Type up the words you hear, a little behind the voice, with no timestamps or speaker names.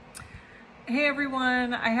Hey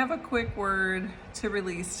everyone, I have a quick word to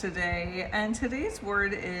release today, and today's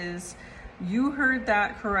word is you heard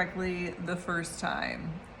that correctly the first time.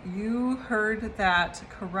 You heard that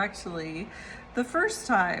correctly the first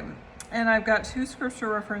time. And I've got two scripture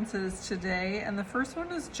references today, and the first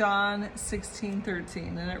one is John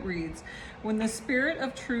 16:13, and it reads, "When the Spirit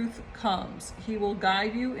of truth comes, he will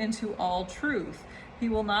guide you into all truth. He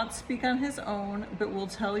will not speak on his own, but will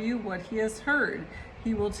tell you what he has heard.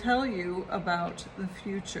 He will tell you about the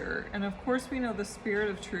future." And of course, we know the Spirit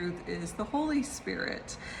of truth is the Holy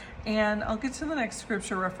Spirit. And I'll get to the next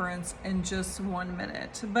scripture reference in just 1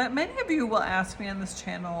 minute. But many of you will ask me on this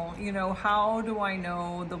channel, how do I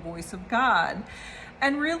know the voice of God?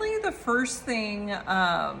 And really, the first thing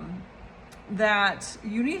that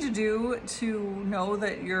you need to do to know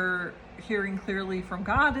that you're hearing clearly from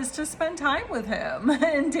God is to spend time with him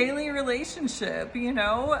in daily relationship.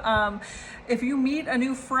 If you meet a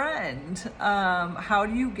new friend, how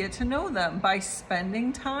do you get to know them? By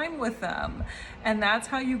spending time with them. And that's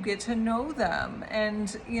how you get to know them.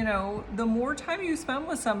 And the more time you spend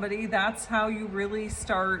with somebody, that's how you really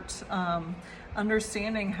start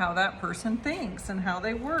understanding how that person thinks and how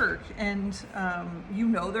they work, and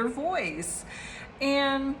their voice.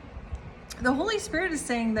 And the Holy Spirit is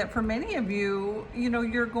saying that for many of you,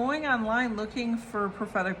 you're going online looking for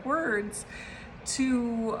prophetic words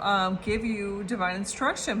to give you divine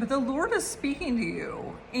instruction, but the Lord is speaking to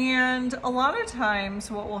you. And a lot of times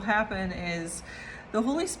what will happen is the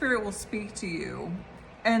Holy Spirit will speak to you,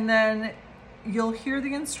 and then you'll hear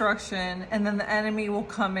the instruction, and then the enemy will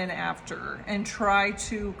come in after and try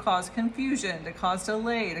to cause confusion, to cause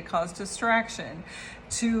delay, to cause distraction,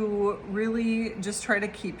 to really just try to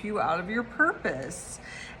keep you out of your purpose.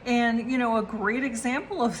 And, a great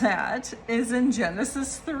example of that is in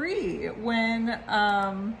Genesis 3, when,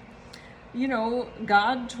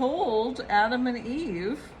 God told Adam and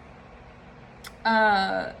Eve,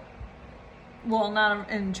 not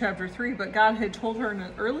in chapter 3, but God had told her in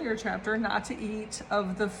an earlier chapter not to eat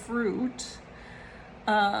of the fruit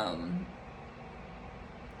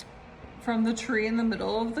from the tree in the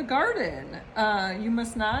middle of the garden. You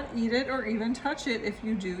must not eat it or even touch it. If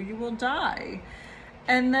you do, you will die.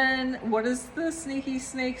 And then what does the sneaky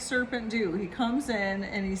snake serpent do? He comes in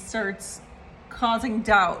and he starts causing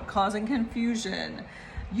doubt, causing confusion.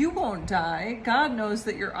 You won't die. God knows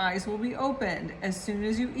that your eyes will be opened as soon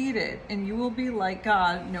as you eat it, and you will be like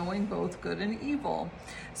God, knowing both good and evil.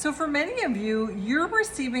 So for many of you, you're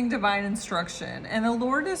receiving divine instruction, and the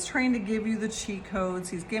Lord is trying to give you the cheat codes.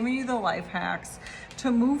 He's giving you the life hacks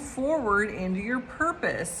to move forward into your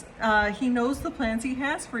purpose. He knows the plans he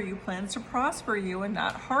has for you, plans to prosper you and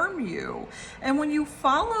not harm you. And when you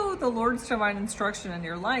follow the Lord's divine instruction in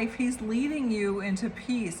your life, he's leading you into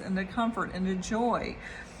peace, into comfort, into joy,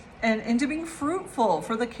 and into being fruitful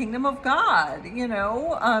for the kingdom of God,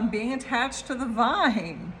 being attached to the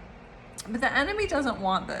vine. But the enemy doesn't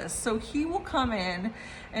want this, so he will come in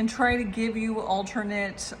and try to give you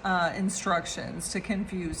alternate instructions to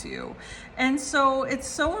confuse you. And so it's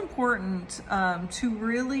so important to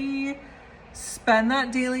really spend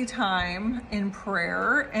that daily time in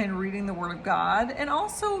prayer and reading the Word of God, and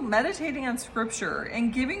also meditating on Scripture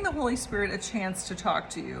and giving the Holy Spirit a chance to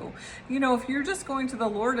talk to you. If you're just going to the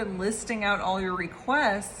Lord and listing out all your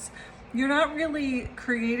requests, you're not really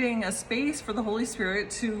creating a space for the Holy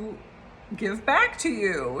Spirit to give back to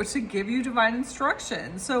you, to give you divine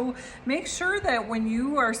instruction. So make sure that when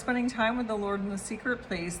you are spending time with the Lord in the secret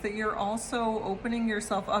place, that you're also opening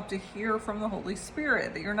yourself up to hear from the Holy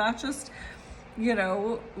Spirit, that you're not just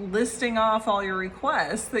listing off all your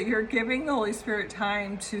requests, that you're giving the Holy Spirit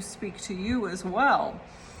time to speak to you as well.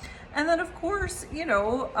 And then, of course,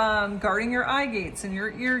 guarding your eye gates and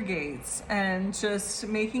your ear gates, and just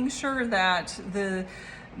making sure that the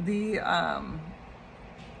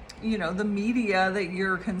media that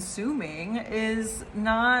you're consuming is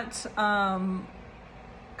not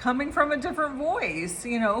coming from a different voice,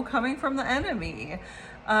 coming from the enemy.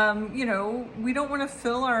 We don't want to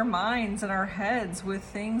fill our minds and our heads with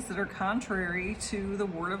things that are contrary to the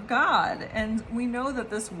Word of God. And we know that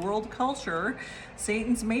this world culture,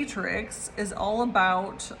 Satan's matrix, is all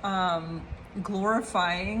about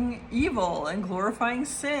glorifying evil and glorifying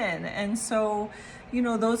sin. And so,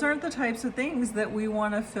 those aren't the types of things that we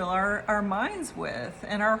want to fill our minds with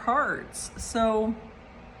and our hearts. So,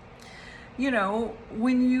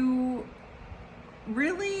 when you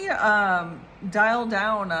really dial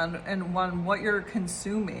down on what you're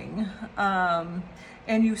consuming,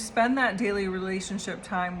 and you spend that daily relationship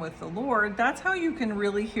time with the Lord, that's how you can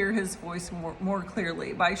really hear his voice more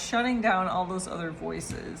clearly, by shutting down all those other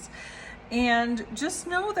voices. And just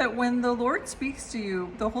know that when the Lord speaks to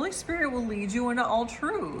you, the Holy Spirit will lead you into all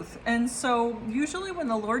truth. And so usually when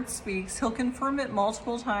the Lord speaks, he'll confirm it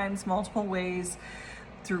multiple times, multiple ways,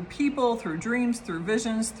 through people, through dreams, through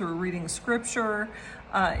visions, through reading scripture,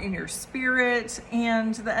 in your spirit.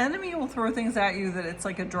 And the enemy will throw things at you that it's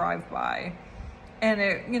like a drive-by. And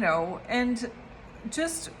and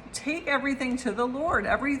just take everything to the Lord.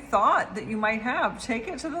 Every thought that you might have, take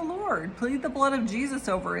it to the Lord. Plead the blood of Jesus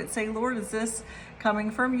over it. Say, Lord, is this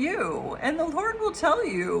coming from you? And the Lord will tell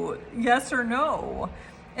you yes or no.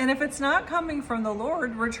 And if it's not coming from the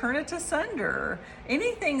Lord, return it to sender.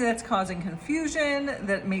 Anything that's causing confusion,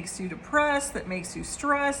 that makes you depressed, that makes you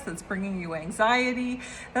stressed, that's bringing you anxiety,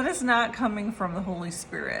 that is not coming from the Holy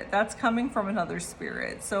Spirit. That's coming from another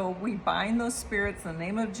spirit. So we bind those spirits in the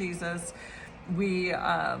name of Jesus. We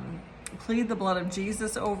plead the blood of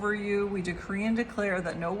Jesus over you. We decree and declare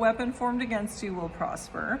that no weapon formed against you will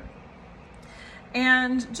prosper.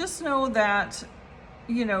 And just know that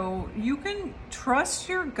you can trust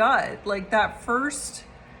your gut, like that first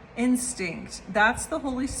instinct. That's the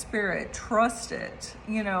Holy Spirit. Trust it,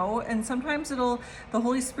 and sometimes the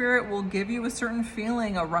Holy Spirit will give you a certain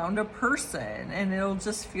feeling around a person and it'll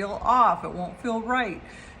just feel off. It won't feel right.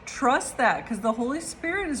 Trust that, because the Holy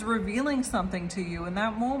Spirit is revealing something to you in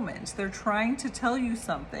that moment. They're trying to tell you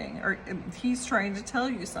something, or he's trying to tell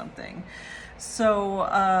you something. So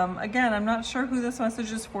again, I'm not sure who this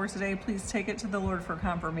message is for today. Please take it to the Lord for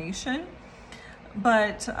confirmation.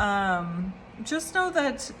 But just know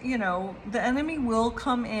that, the enemy will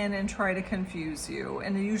come in and try to confuse you.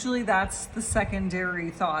 And usually that's the secondary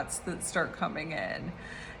thoughts that start coming in.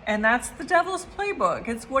 And that's the devil's playbook.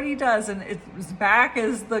 It's what he does. And it's as back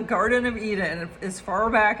as the Garden of Eden, as far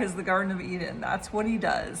back as the Garden of Eden. That's what he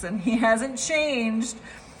does. And he hasn't changed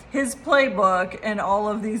his playbook in all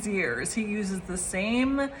of these years. He uses the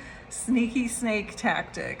same sneaky snake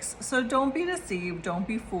tactics. So don't be deceived. Don't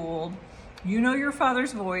be fooled. You know your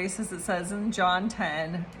Father's voice, as it says in John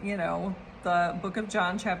 10, the book of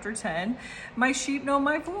John chapter 10. My sheep know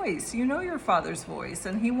my voice. You know your Father's voice,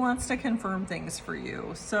 and he wants to confirm things for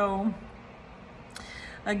you. So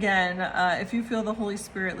again, if you feel the Holy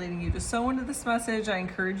Spirit leading you to sow into this message, I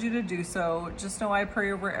encourage you to do so. Just know I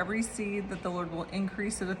pray over every seed that the Lord will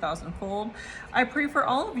increase it 1,000-fold. I pray for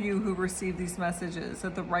all of you who receive these messages,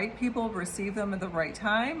 that the right people receive them at the right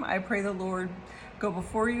time. I pray the Lord go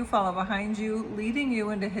before you, follow behind you, leading you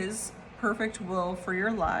into his perfect will for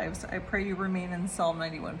your lives. I pray you remain in Psalm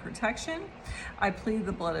 91 protection. I plead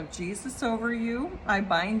the blood of Jesus over you. I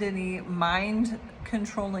bind any mind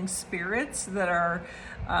controlling spirits that are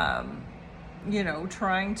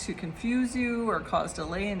trying to confuse you or cause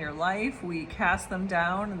delay in your life. We cast them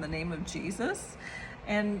down in the name of Jesus,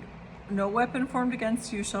 and no weapon formed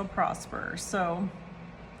against you shall prosper. So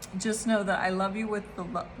just know that I love you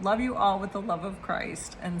all with the love of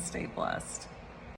Christ, and stay blessed.